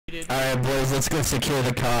Alright, boys, let's go secure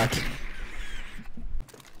the cock.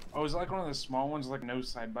 Oh, is it like one of the small ones, like no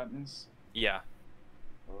side buttons? Yeah.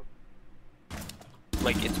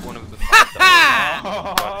 Like it's one of the.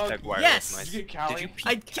 Yes! Did you get Callie? Did you peek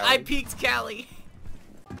I Callie? peeked Callie.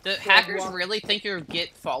 Do hackers really think you'll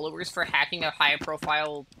get followers for hacking a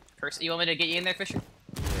high-profile person? You want me to get you in there, Fisher?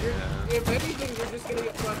 If anything, you're just gonna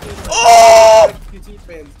get fucking Oh! QT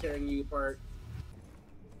fans tearing you apart.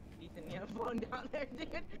 Ethan, you have fun down there, dude.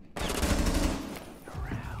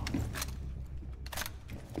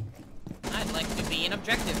 I'd like to be an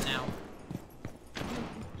objective now.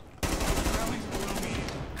 Callie's below me.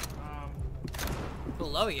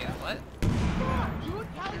 Below you, what? You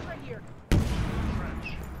and Callie's right here.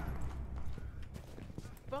 Trench.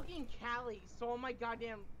 Fucking Callie stole my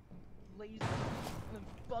goddamn laser and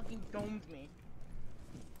fucking domed me.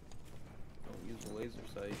 Don't use the laser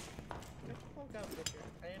sight. Get the fuck out, Fisher.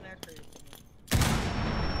 I didn't actually.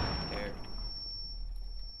 Care.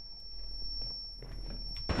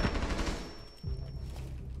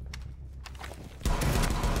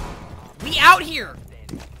 We out here!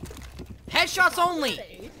 Headshots only!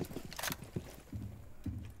 Those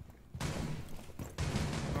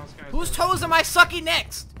guys Whose are- toes am I sucking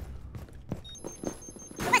next?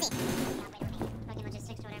 Who was he? Fucking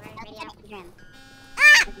logistics or whatever. Radio. Grim.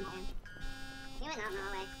 Ah! He went out,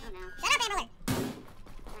 no way. Oh no. Shut up, Ambler!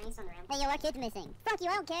 Oh, he's on the room. Hey, yo, our kid's missing. Fuck you,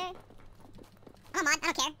 I don't care. I'm on,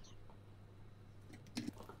 I don't care.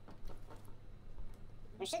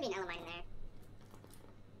 There should be an Elamine in there.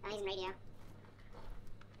 Oh, he's in radio.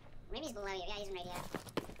 Maybe he's below you. Yeah, he's in radio.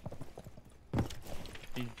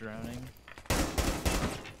 He's drowning.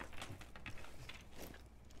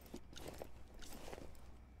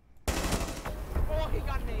 Oh, he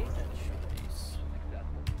got an ace.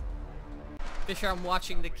 Fisher, I'm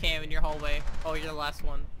watching the cam in your hallway. Oh, you're the last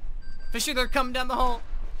one. Fisher, they're coming down the hall.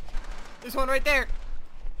 There's one right there.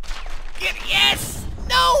 Yes!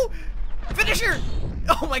 No! Finisher!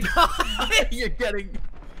 Oh my god! You're getting.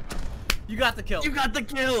 You got the kill. You got the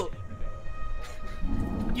kill!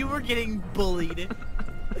 You were getting bullied.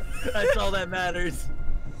 That's all that matters.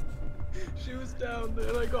 She was down there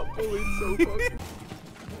and I got bullied so fucking.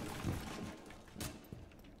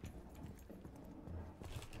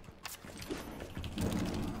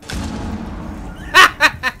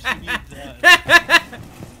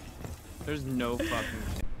 There's no fucking.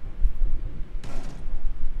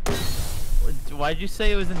 Why'd you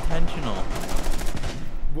say it was intentional?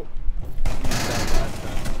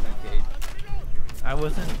 I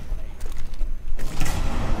wasn't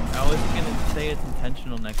gonna say it's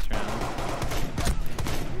intentional next round,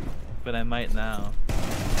 but I might now.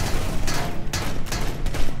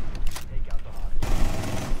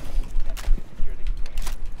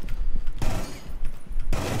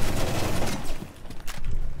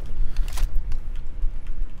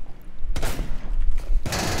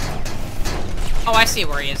 Oh, I see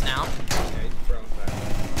where he is now. Yeah, he's thrown back.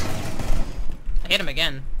 I hit him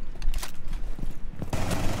again.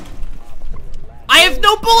 I have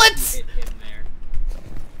no bullets! Hit him there.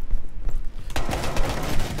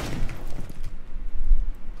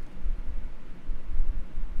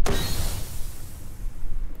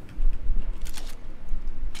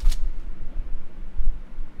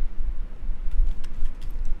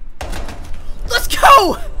 Let's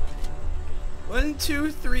go! 1,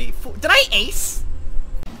 2, 3, 4. Did I ace?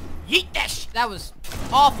 Yeet that that was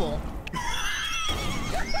awful.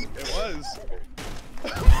 It was.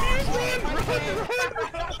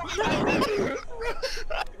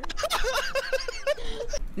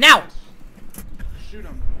 Now! Shoot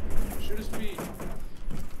him. Shoot his feet.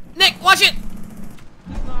 Nick, watch it!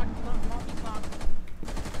 He's knocked. He's knocked.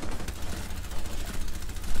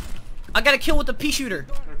 I got a kill with the pea shooter.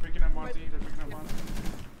 They're picking up Monty. They're picking up Monty.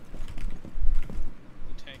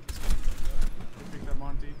 The tank is gonna They picked up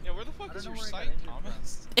Monty. Yeah, where the fuck is your sight,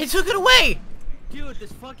 Thomas? It took it away! Dude,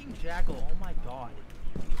 this fucking jackal, oh my god.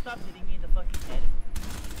 You stop hitting me in the fucking head.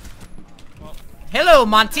 Well, Hello,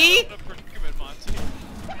 Monty! what a predicament, Monty.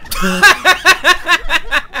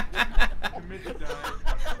 Commit to die.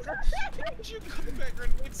 How did you come back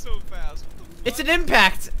grenade so fast? What the It's an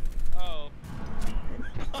impact! Oh.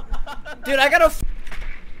 Dude, I got a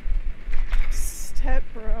Step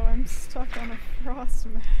bro, I'm stuck on a frost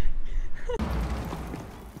mat.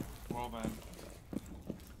 Well then.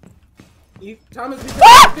 Thomas, we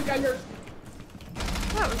Ah! think I heard.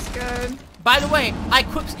 That was good. By the way, I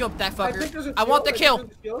quickscoped that I think there's fucker. a I want the shield, kill.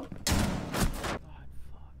 there's a shield.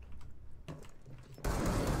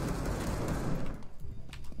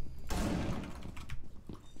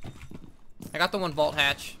 I got the one vault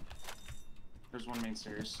hatch. There's one main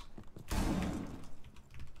stairs.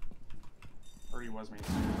 was main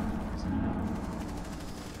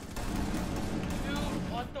Dude,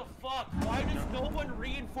 what the fuck? Why does no one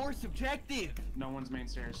reinforce objective? No one's main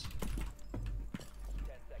stairs.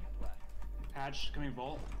 Hatch, coming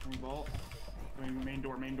vault, coming main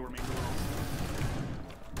door.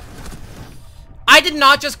 I did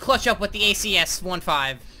not just clutch up with the ACS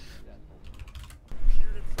 1.5.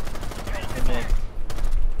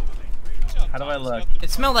 How do I look? It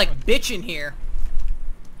smelled like bitch in here.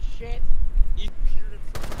 Shit.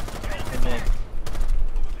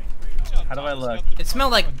 How do I look? It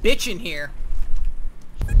smelled like bitch in here.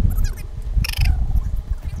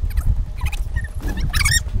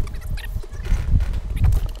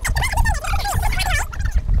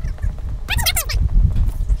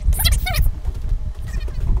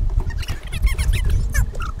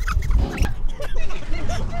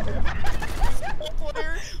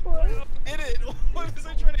 Hit it! Why was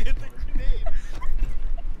I trying to hit the grenade?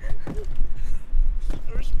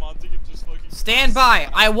 I wish Monty could just fucking... Stand by.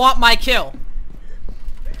 I want my kill.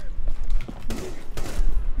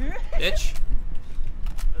 Bitch.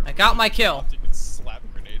 I got my kill. Monty could slap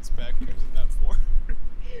grenades back using that for.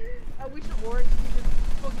 I wish it worked. You just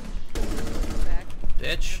fucking shoot it back.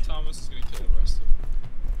 Bitch. Thomas is gonna kill the rest of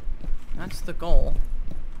them. That's the goal.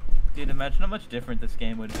 Dude, imagine how much different this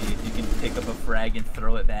game would be if you can pick up a frag and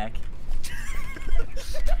throw it back.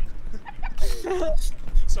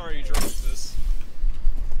 Sorry you dropped this.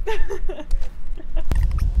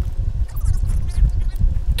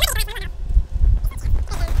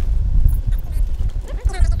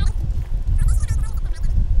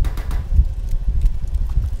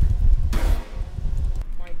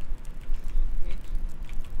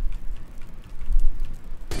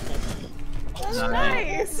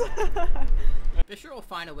 Nice. Fisher will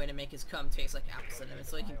find a way to make his cum taste like apple cinnamon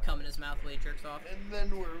so he can cum in his mouth while he jerks off. And then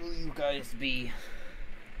where will you guys be?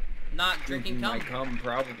 Not drinking cum. My cum,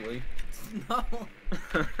 probably. No.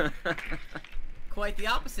 Quite the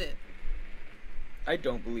opposite. I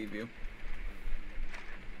don't believe you.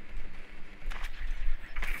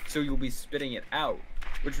 So you'll be spitting it out,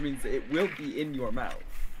 which means it will be in your mouth.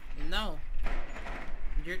 No.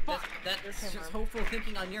 That's just hopeful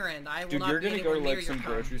thinking on your end. I will Dude, not you're be gonna anywhere go to near like your some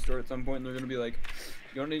cum. grocery store at some point and they're gonna be like,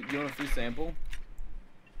 you want a free sample?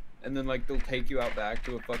 And then like they'll take you out back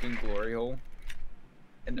to a fucking glory hole.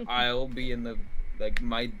 And I'll be in the, like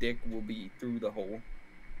my dick will be through the hole.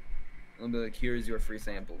 I'll be like, here's your free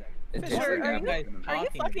sample. It tastes Fisher, like are apple you, cinnamon. are you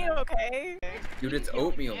fucking okay? Dude, it's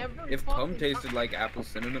oatmeal. Every If cum fucking tasted like apple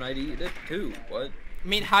cinnamon, I'd eat it too. What? I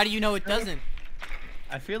mean, how do you know it doesn't?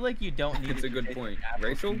 I feel like you don't need It's it a good to point. taste apple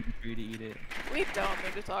Rachel? for you to eat it. We don't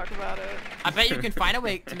need to talk about it. I bet you can find a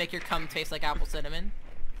way to make your cum taste like apple cinnamon.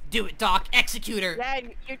 Do it, Doc. Executor. Yeah,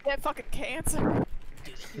 you'd get fucking cancer.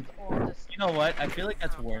 You know what? I feel like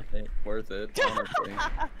that's worth it. Worth it, honestly.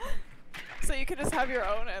 So you can just have your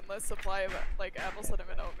own endless supply of like apple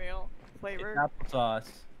cinnamon oatmeal flavor. It's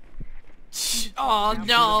applesauce. Oh You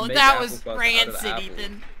no, just make that was applesauce out of rancid, apples.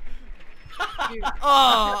 Ethan.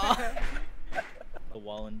 Oh. The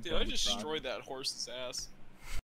Wallen. Dude, I destroyed that horse's ass.